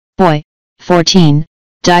boy, 14,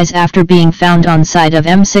 dies after being found on site of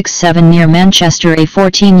M67 near Manchester. A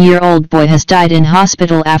 14-year-old boy has died in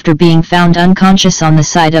hospital after being found unconscious on the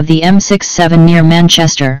site of the M67 near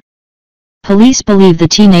Manchester. Police believe the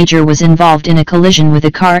teenager was involved in a collision with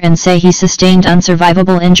a car and say he sustained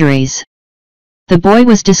unsurvivable injuries. The boy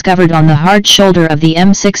was discovered on the hard shoulder of the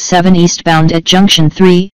M67 eastbound at Junction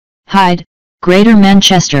 3, Hyde, Greater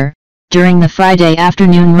Manchester, during the Friday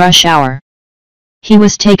afternoon rush hour. He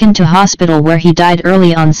was taken to hospital where he died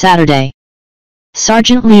early on Saturday.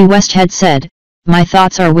 Sergeant Lee Westhead said, "My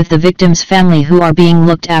thoughts are with the victim's family who are being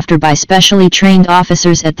looked after by specially trained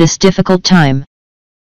officers at this difficult time.